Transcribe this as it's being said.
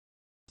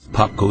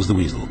Pop Goes the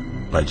Weasel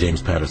by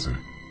James Patterson.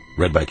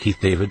 Read by Keith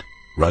David,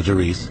 Roger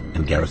Reese,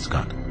 and Garrett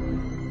Scott.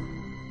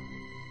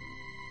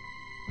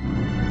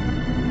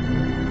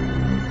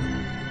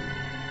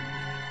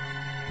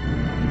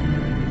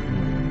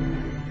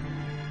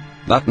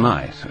 That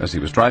night, as he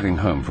was driving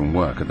home from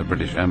work at the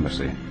British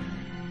Embassy,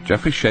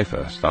 Geoffrey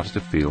Schaefer started to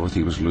feel that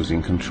he was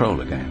losing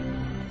control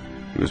again.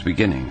 He was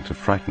beginning to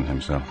frighten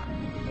himself.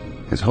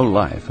 His whole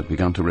life had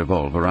begun to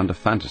revolve around a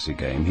fantasy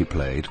game he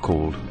played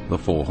called The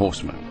Four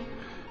Horsemen.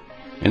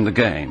 In the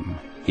game,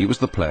 he was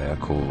the player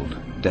called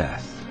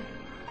Death.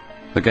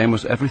 The game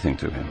was everything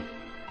to him,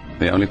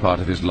 the only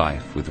part of his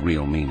life with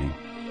real meaning.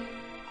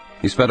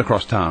 He sped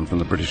across town from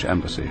the British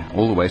Embassy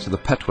all the way to the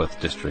Petworth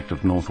district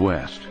of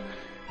Northwest.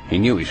 He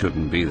knew he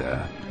shouldn't be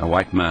there, a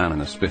white man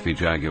in a spiffy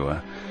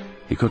Jaguar.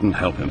 He couldn't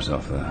help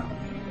himself there,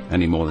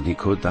 any more than he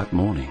could that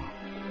morning.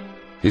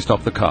 He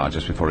stopped the car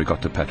just before he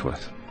got to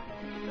Petworth.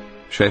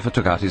 Schaefer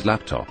took out his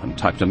laptop and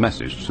typed a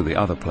message to the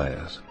other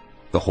players,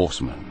 the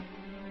Horsemen.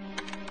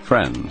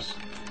 Friends,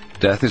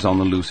 death is on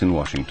the loose in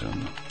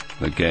Washington.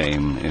 The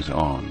game is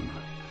on.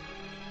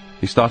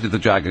 He started the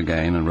Jag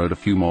again and rode a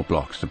few more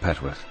blocks to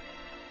Petworth.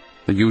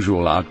 The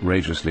usual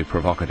outrageously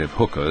provocative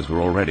hookers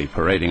were already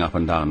parading up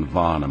and down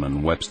Varnum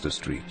and Webster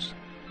streets.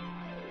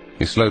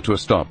 He slowed to a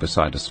stop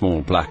beside a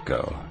small black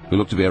girl who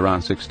looked to be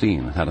around 16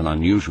 and had an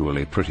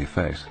unusually pretty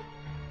face.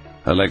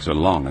 Her legs were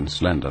long and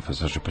slender for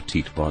such a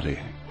petite body.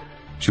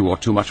 She wore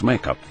too much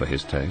makeup for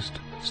his taste.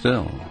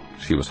 Still,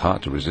 she was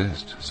hard to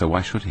resist, so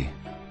why should he?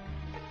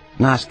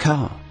 "Nice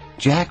car.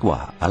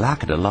 Jaguar. I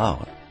like it a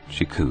lot,"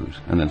 she cooed,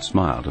 and then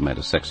smiled and made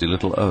a sexy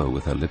little O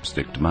with her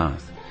lipsticked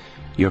mouth.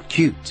 "You're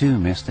cute too,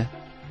 mister."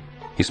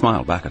 He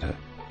smiled back at her.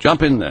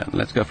 "Jump in then,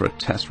 let's go for a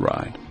test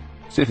ride.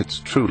 See if it's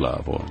true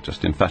love or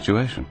just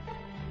infatuation."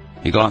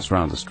 He glanced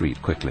round the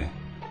street quickly.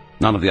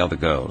 None of the other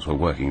girls were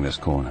working this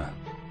corner.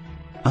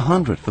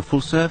 100 for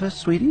full service,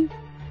 sweetie?"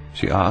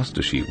 she asked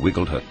as she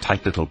wiggled her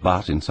tight little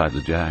butt inside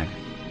the Jag.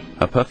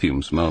 Her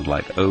perfume smelled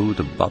like eau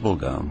de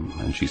bubblegum,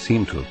 and she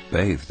seemed to have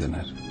bathed in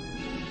it.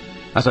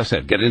 "As I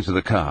said, get into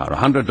the car.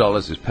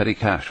 $100 is petty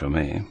cash for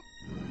me."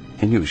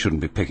 He knew he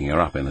shouldn't be picking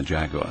her up in the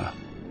Jaguar,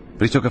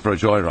 but he took her for a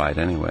joyride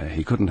anyway.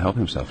 He couldn't help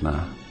himself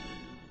now.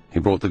 He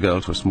brought the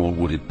girl to a small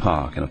wooded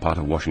park in a part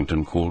of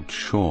Washington called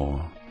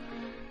Shore.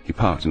 He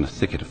parked in a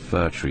thicket of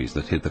fir trees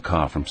that hid the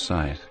car from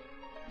sight.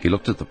 He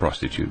looked at the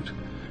prostitute,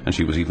 and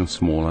she was even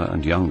smaller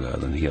and younger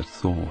than he had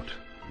thought.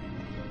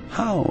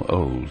 "How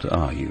old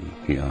are you?"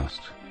 he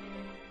asked.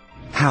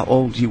 "How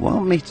old do you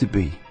want me to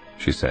be?"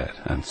 she said,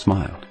 and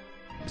smiled.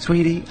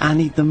 "Sweetie, I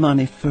need the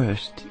money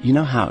first. You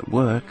know how it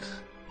works."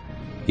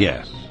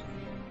 "Yes.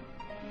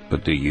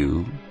 But do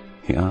you?"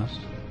 he asked.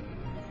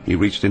 He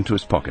reached into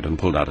his pocket and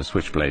pulled out a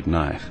switchblade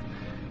knife.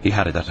 He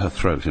had it at her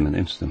throat in an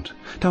instant.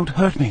 "Don't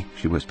hurt me,"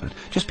 she whispered.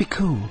 "Just be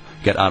cool."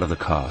 "Get out of the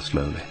car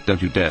slowly.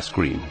 Don't you dare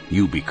scream.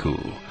 You be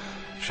cool."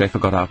 Schaefer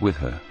got out with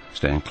her,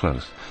 staying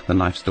close, the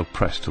knife still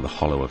pressed to the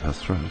hollow of her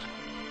throat.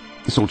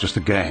 "It's all just a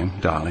game,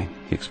 darling,"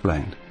 he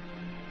explained.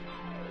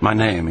 "My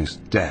name is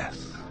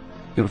Death.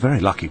 You're a very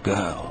lucky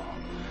girl.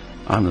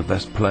 I'm the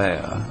best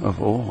player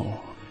of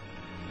all."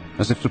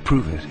 As if to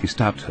prove it, he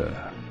stabbed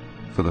her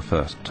for the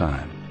first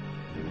time.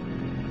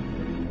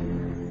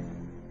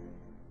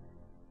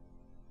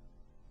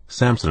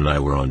 Samson and I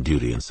were on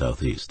duty in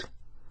Southeast.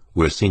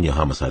 We're senior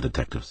homicide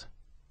detectives.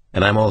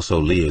 And I'm also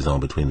liaison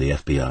between the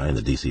FBI and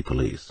the D.C.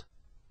 police.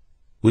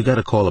 We got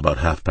a call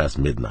about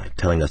midnight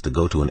telling us to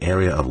go to an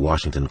area of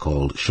Washington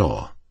called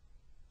Shaw.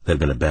 There'd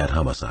been a bad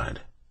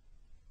homicide.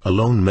 A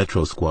lone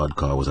Metro squad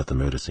car was at the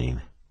murder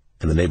scene,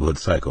 and the neighborhood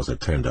psychos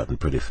had turned out in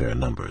pretty fair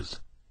numbers.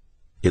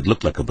 It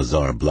looked like a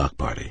bizarre block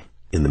party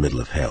in the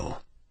middle of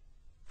hell.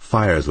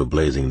 Fires were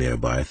blazing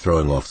nearby,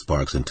 throwing off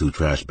sparks in 2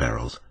 trash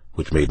barrels,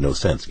 which made no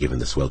sense given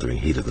the sweltering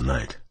heat of the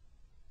night.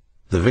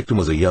 The victim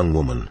was a young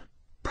woman,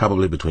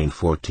 probably between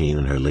 14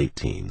 and her late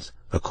teens,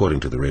 according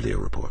to the radio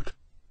report.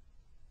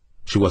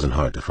 She wasn't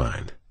hard to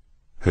find.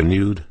 Her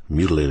nude,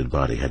 mutilated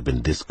body had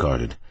been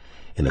discarded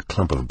in a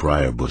clump of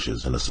briar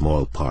bushes in a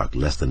small park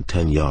less than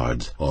 10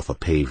 yards off a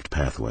paved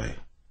pathway.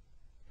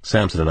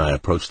 Samson and I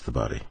approached the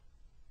body.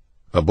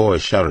 A boy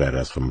shouted at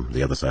us from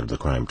the other side of the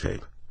crime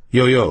tape.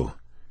 Yo,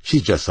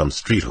 she's just some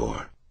street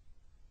whore."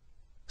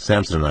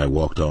 Samson and I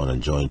walked on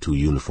and joined 2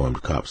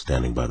 uniformed cops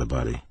standing by the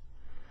body.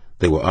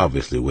 They were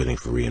obviously waiting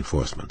for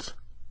reinforcements.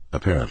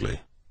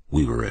 Apparently,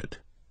 we were it.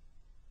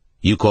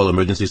 "You call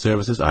emergency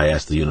services?" I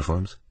asked the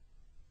uniforms.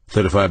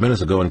 35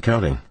 minutes ago and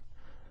counting,"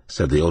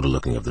 said the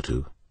older-looking of the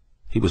 2.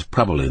 He was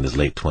probably in his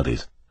late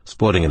 20s,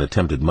 sporting an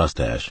attempted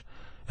mustache,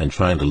 and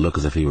trying to look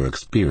as if he were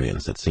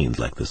experienced at scenes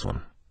like this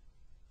one.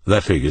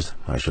 "That figures,"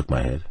 I shook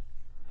my head.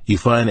 "You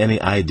find any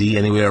ID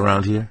anywhere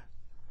around here?"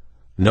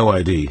 "No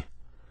ID.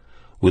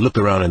 We looked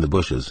around in the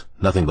bushes,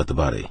 nothing but the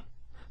body,"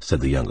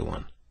 said the younger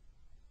one.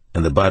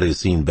 "And the body's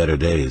seen better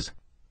days."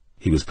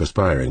 He was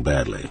perspiring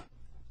badly,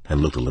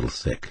 and looked a little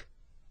sick.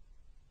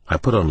 I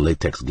put on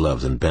latex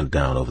gloves and bent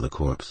down over the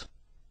corpse.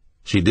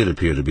 She did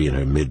appear to be in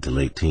her mid to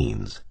late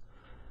teens.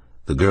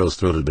 The girl's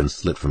throat had been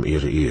slit from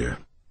ear to ear.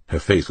 Her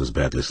face was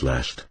badly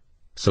slashed.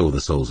 So were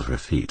the soles of her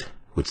feet,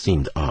 which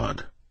seemed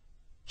odd.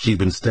 She'd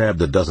been stabbed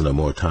a dozen or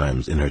more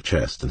times in her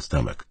chest and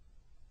stomach.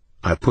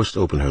 I pushed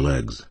open her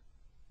legs.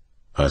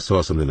 I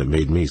saw something that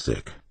made me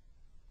sick.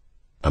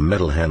 A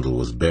metal handle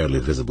was barely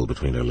visible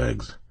between her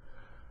legs.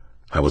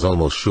 I was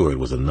almost sure it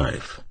was a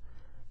knife,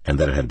 and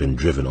that it had been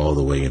driven all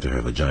the way into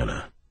her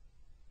vagina.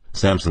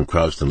 Samson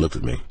crouched and looked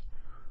at me.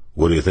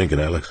 "What are you thinking,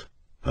 Alex?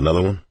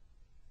 Another one?"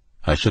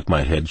 I shook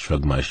my head,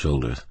 shrugged my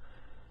shoulders.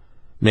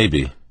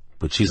 "Maybe,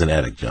 but she's an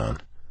addict, John.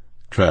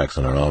 Tracks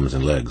on her arms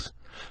and legs,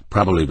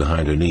 probably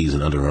behind her knees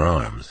and under her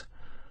arms.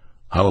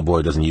 Our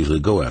boy doesn't usually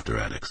go after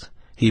addicts.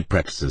 He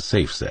practices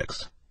safe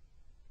sex.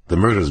 The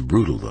murder's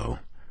brutal, though.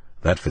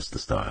 That fits the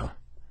style.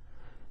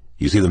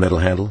 You see the metal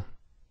handle?"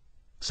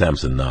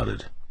 Samson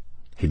nodded.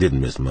 He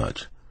didn't miss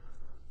much.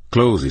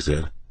 "Clothes," he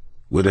said.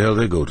 "Where the hell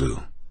they go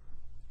to?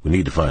 We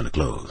need to find the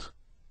clothes."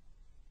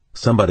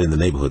 "Somebody in the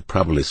neighborhood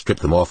probably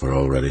stripped them off her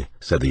already,"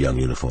 said the young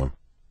uniform.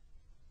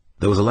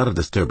 There was a lot of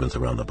disturbance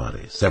around the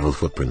body, several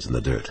footprints in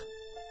the dirt.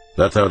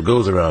 "That's how it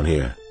goes around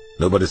here.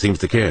 Nobody seems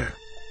to care."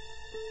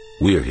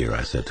 "We're here,"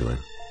 I said to him.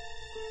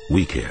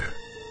 "We care.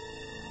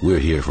 We're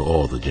here for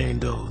all the Jane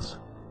Does."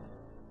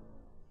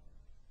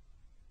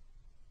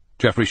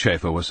 Geoffrey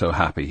Schaefer was so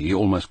happy he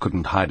almost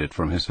couldn't hide it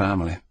from his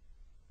family.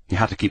 He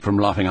had to keep from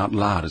laughing out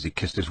loud as he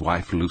kissed his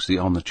wife Lucy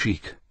on the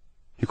cheek.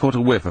 He caught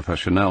a whiff of her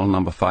Chanel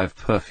No. 5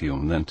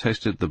 perfume, then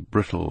tasted the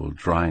brittle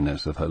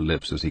dryness of her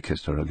lips as he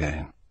kissed her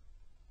again.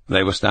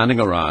 They were standing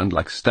around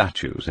like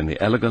statues in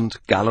the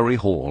elegant gallery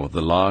hall of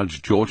the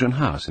large Georgian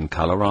house in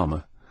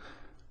Kalorama.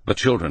 The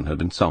children had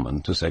been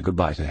summoned to say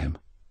goodbye to him.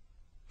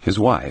 His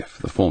wife,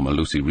 the former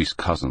Lucy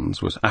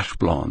Reese-Cousins, was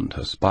ash-blonde,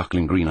 her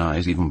sparkling green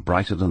eyes even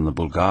brighter than the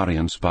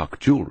Bulgarian spark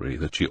jewellery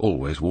that she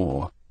always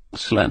wore.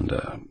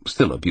 Slender,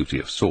 still a beauty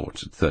of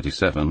sorts at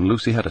 37,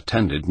 Lucy had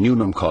attended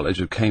Newnham College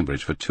at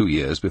Cambridge for 2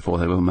 years before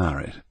they were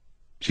married.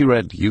 She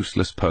read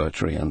useless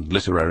poetry and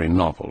literary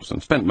novels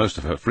and spent most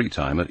of her free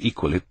time at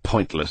equally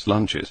pointless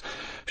lunches,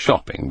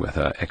 shopping with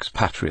her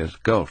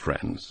expatriate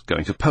girlfriends,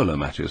 going to polo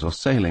matches or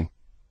sailing.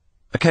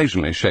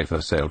 Occasionally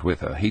Schaefer sailed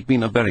with her. He'd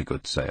been a very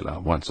good sailor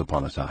once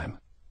upon a time.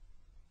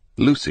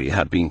 Lucy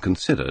had been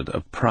considered a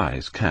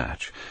prize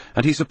catch,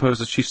 and he supposed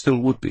that she still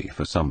would be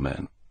for some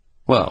men.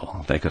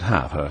 Well, they could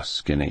have her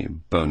skinny,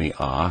 bony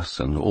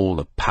arse and all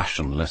the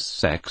passionless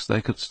sex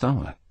they could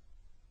stomach.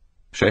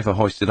 Schaefer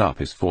hoisted up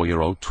his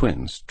 4-year-old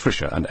twins,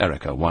 Tricia and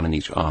Erica, one in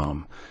each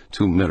arm,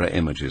 2 mirror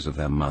images of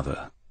their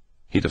mother.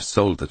 He'd have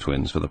sold the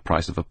twins for the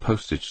price of a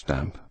postage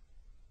stamp.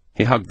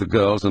 He hugged the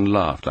girls and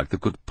laughed like the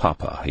good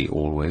papa he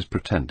always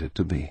pretended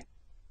to be.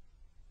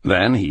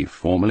 Then he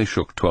formally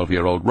shook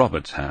 12-year-old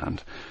Robert's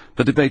hand.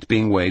 The debate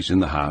being waged in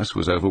the house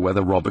was over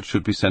whether Robert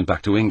should be sent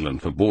back to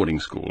England for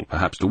boarding school,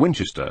 perhaps to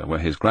Winchester, where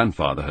his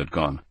grandfather had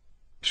gone.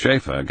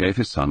 Schaefer gave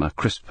his son a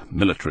crisp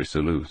military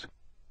salute.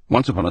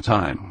 Once upon a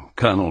time,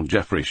 Colonel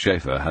Geoffrey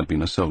Schaefer had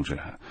been a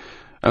soldier.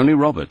 Only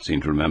Robert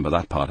seemed to remember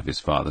that part of his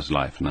father's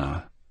life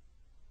now.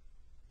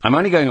 "I'm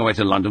only going away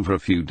to London for a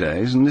few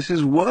days, and this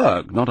is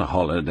work, not a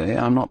holiday.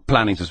 I'm not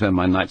planning to spend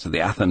my nights at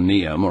the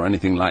Athenaeum or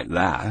anything like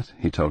that,"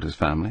 he told his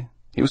family.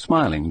 He was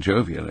smiling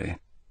jovially,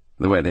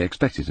 the way they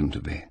expected him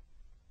to be.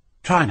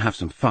 "Try and have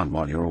some fun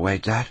while you're away,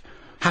 Dad.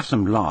 Have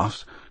some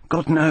laughs.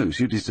 God knows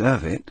you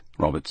deserve it,"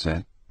 Robert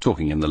said,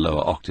 talking in the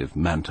lower octave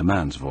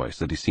man-to-man's voice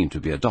that he seemed to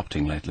be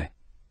adopting lately.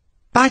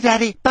 "Bye,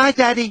 Daddy! Bye,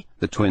 Daddy!"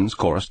 the twins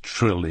chorused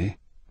shrilly,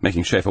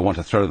 making Schaefer want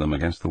to throw them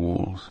against the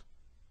walls.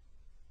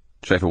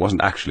 Schaefer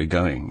wasn't actually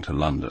going to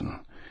London.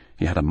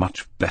 He had a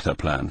much better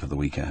plan for the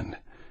weekend.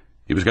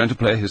 He was going to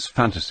play his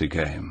fantasy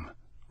game,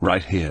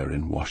 right here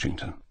in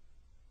Washington.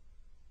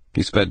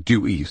 He sped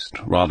due east,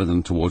 rather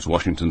than towards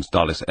Washington's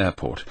Dulles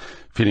Airport,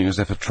 feeling as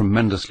if a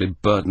tremendously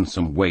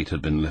burdensome weight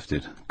had been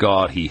lifted.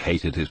 God, he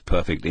hated his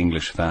perfect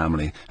English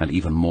family, and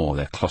even more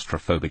their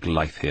claustrophobic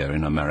life here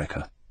in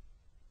America.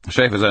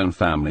 Schaefer's own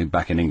family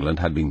back in England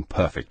had been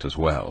perfect as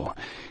well.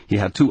 He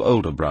had 2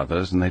 older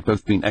brothers, and they'd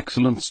both been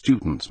excellent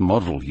students,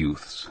 model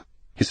youths.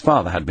 His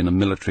father had been a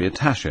military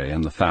attaché,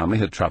 and the family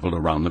had travelled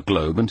around the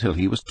globe until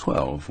he was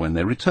 12, when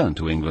they returned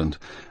to England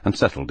and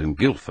settled in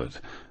Guildford,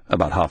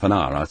 about half an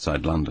hour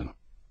outside London.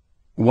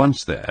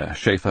 Once there,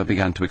 Schaefer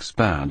began to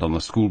expand on the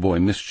schoolboy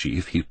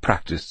mischief he'd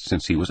practised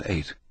since he was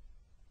 8.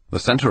 The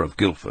centre of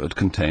Guildford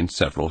contained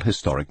several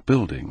historic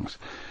buildings,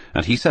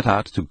 and he set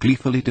out to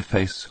gleefully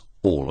deface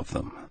all of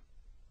them.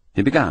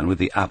 He began with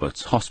the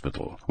Abbot's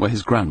Hospital, where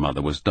his grandmother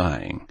was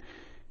dying.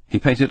 He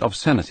painted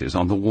obscenities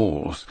on the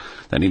walls.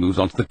 Then he moved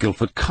on to the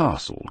Guildford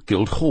Castle,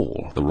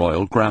 Guildhall, the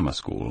Royal Grammar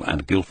School,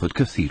 and Guildford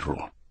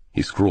Cathedral.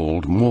 He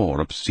scrawled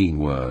more obscene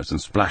words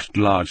and splashed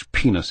large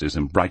penises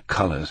in bright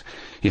colours.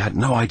 He had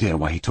no idea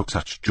why he took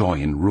such joy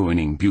in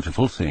ruining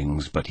beautiful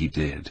things, but he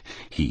did.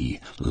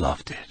 He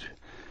loved it.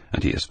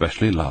 And he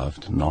especially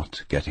loved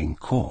not getting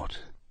caught.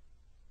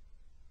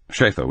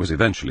 Schaefer was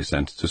eventually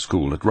sent to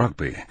school at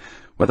Rugby,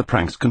 where the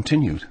pranks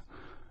continued,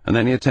 and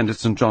then he attended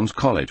St. John's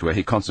College, where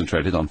he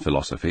concentrated on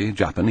philosophy,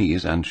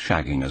 Japanese, and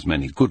shagging as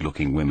many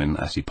good-looking women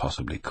as he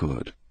possibly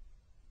could.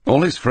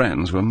 All his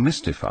friends were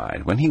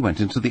mystified when he went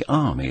into the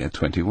army at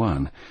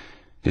 21.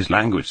 His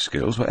language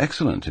skills were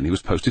excellent, and he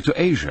was posted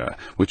to Asia,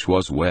 which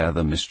was where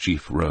the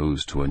mischief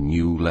rose to a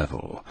new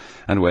level,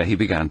 and where he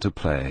began to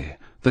play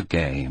the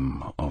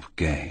game of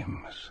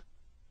games.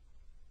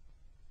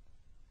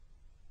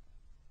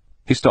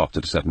 He stopped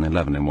at a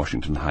 7-Eleven in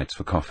Washington Heights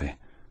for coffee.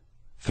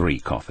 3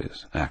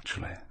 coffees,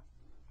 actually.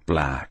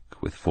 Black,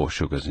 with 4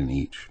 sugars in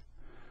each.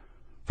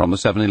 From the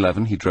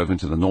 7-Eleven he drove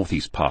into the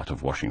northeast part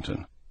of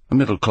Washington, a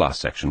middle-class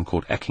section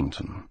called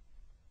Eckington.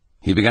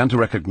 He began to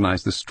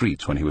recognize the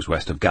streets when he was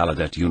west of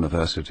Gallaudet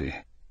University.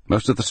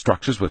 Most of the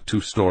structures were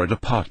 2-storied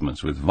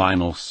apartments with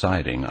vinyl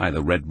siding,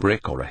 either red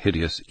brick or a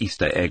hideous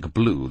Easter egg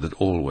blue that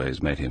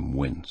always made him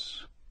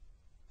wince.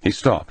 He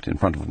stopped in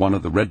front of one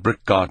of the red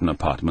brick garden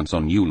apartments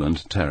on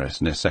Newland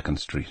Terrace near 2nd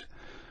Street.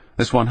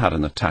 This one had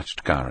an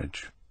attached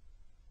garage.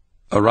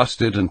 A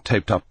rusted and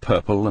taped-up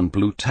purple and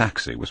blue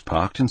taxi was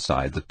parked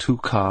inside the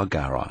 2-car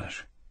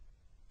garage.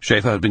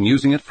 Schaefer had been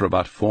using it for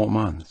about 4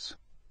 months.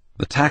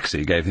 The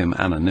taxi gave him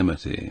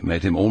anonymity,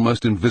 made him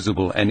almost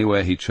invisible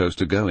anywhere he chose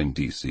to go in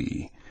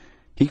D.C.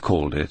 He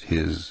called it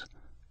his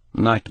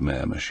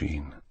nightmare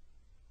machine.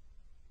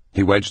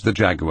 He wedged the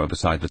Jaguar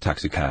beside the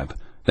taxicab.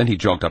 Then he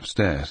jogged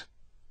upstairs.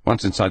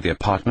 Once inside the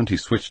apartment, he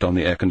switched on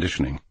the air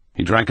conditioning.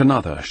 He drank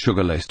another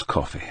sugar-laced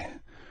coffee.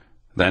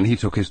 Then he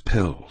took his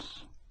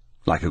pills,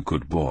 like a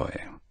good boy.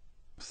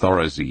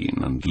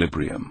 Thorazine and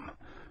Librium,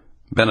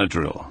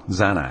 Benadryl,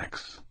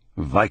 Xanax,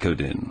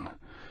 Vicodin.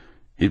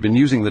 He'd been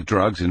using the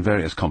drugs in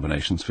various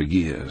combinations for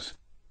years.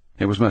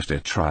 It was mostly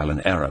a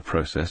trial-and-error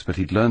process, but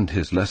he'd learned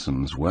his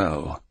lessons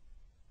well.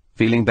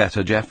 "Feeling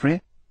better,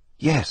 Geoffrey?"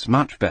 "Yes,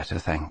 much better,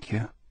 thank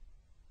you."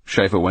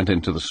 Schaefer went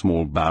into the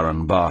small,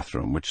 barren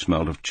bathroom, which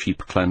smelled of cheap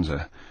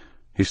cleanser.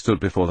 He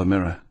stood before the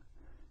mirror.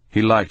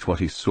 He liked what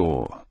he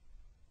saw.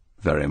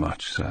 Very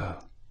much so.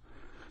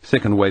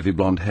 Thick and wavy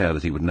blonde hair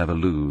that he would never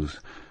lose,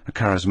 a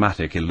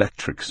charismatic,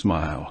 electric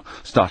smile,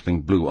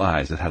 startling blue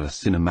eyes that had a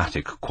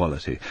cinematic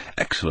quality,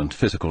 excellent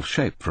physical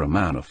shape for a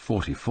man of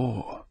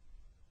 44.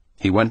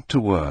 He went to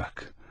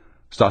work,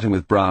 starting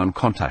with brown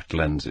contact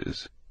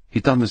lenses.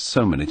 He'd done this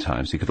so many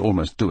times he could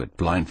almost do it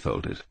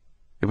blindfolded.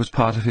 It was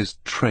part of his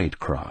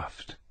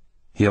tradecraft.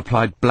 He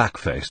applied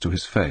blackface to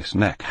his face,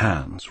 neck,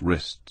 hands,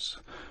 wrists.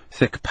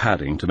 Thick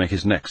padding to make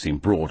his neck seem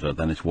broader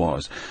than it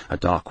was, a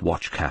dark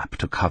watch cap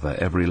to cover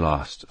every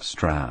last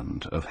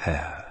strand of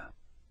hair.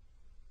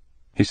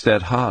 He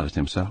stared hard at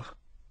himself,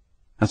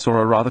 and saw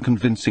a rather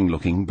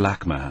convincing-looking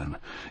black man,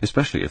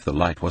 especially if the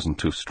light wasn't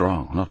too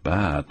strong. Not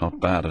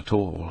bad at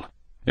all.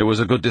 It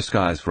was a good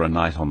disguise for a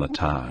night on the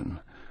town,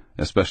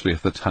 especially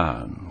if the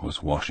town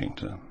was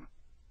Washington.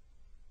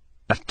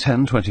 At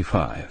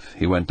 10:25,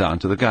 he went down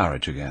to the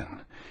garage again.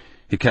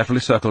 He carefully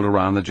circled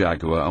around the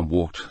Jaguar and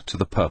walked to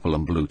the purple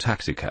and blue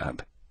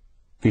taxicab.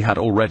 He had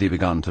already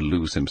begun to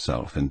lose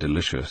himself in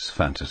delicious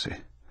fantasy.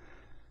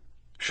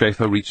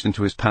 Schaefer reached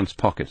into his pants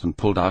pocket and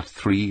pulled out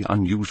 3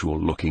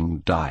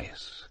 unusual-looking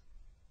dice.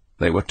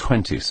 They were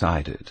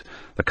 20-sided,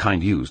 the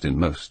kind used in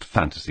most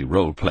fantasy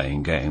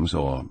role-playing games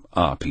or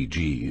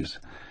RPGs.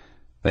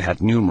 They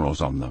had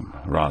numerals on them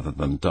rather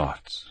than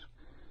dots.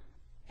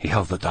 He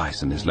held the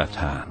dice in his left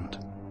hand,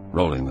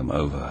 rolling them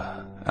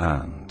over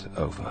and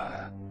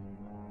over.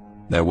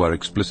 There were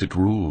explicit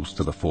rules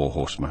to the 4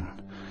 horsemen.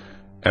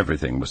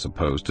 Everything was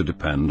supposed to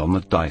depend on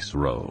the dice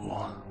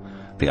roll.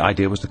 The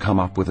idea was to come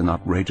up with an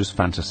outrageous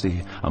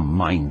fantasy, a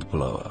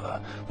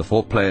mind-blower. The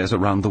 4 players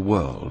around the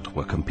world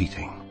were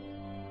competing.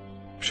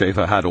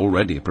 Schaefer had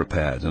already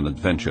prepared an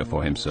adventure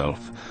for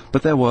himself,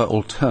 but there were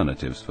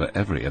alternatives for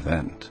every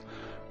event.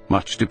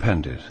 Much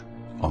depended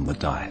on the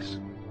dice.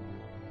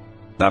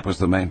 That was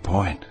the main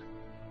point.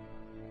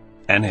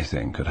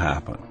 Anything could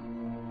happen.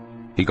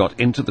 He got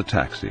into the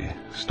taxi,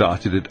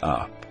 started it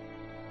up.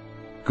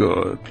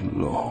 Good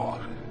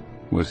Lord,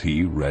 was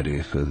he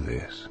ready for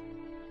this?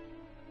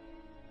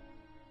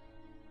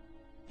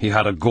 He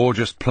had a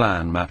gorgeous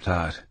plan mapped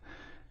out.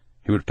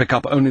 He would pick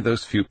up only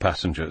those few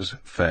passengers,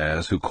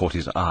 fares, who caught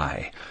his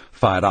eye,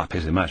 fired up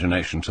his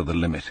imagination to the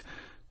limit.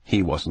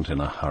 He wasn't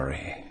in a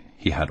hurry.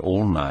 He had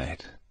all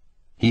night.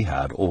 He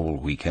had all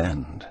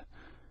weekend.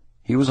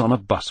 He was on a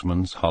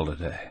busman's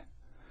holiday.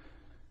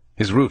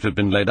 His route had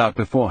been laid out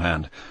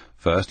beforehand.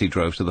 First he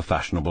drove to the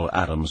fashionable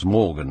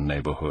Adams-Morgan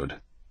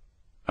neighborhood.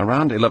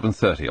 Around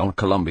 11:30 on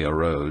Columbia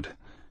Road,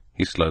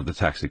 he slowed the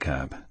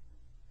taxicab.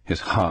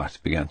 His heart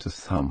began to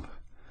thump.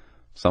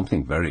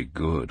 Something very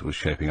good was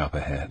shaping up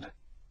ahead.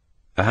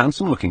 A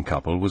handsome-looking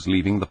couple was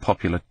leaving the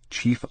popular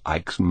Chief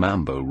Ike's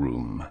Mambo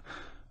Room.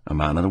 A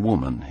man and a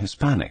woman,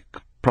 Hispanic,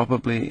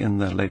 probably in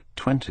their late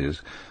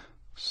 20s,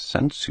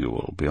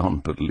 sensual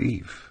beyond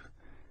belief.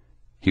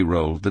 He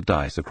rolled the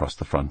dice across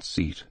the front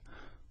seat.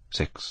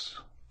 6,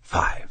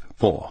 5,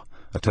 4,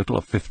 a total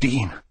of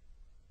 15.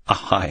 A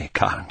high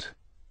count.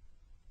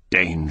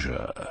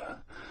 Danger.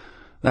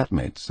 That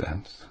made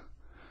sense.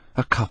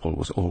 A couple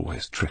was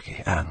always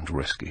tricky and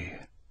risky.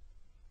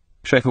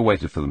 Schaefer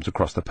waited for them to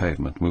cross the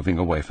pavement, moving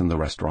away from the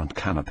restaurant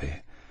canopy.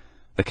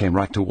 They came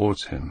right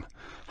towards him.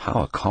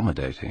 How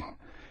accommodating.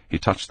 He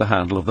touched the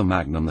handle of the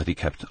Magnum that he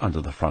kept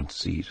under the front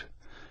seat.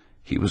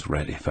 He was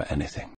ready for anything.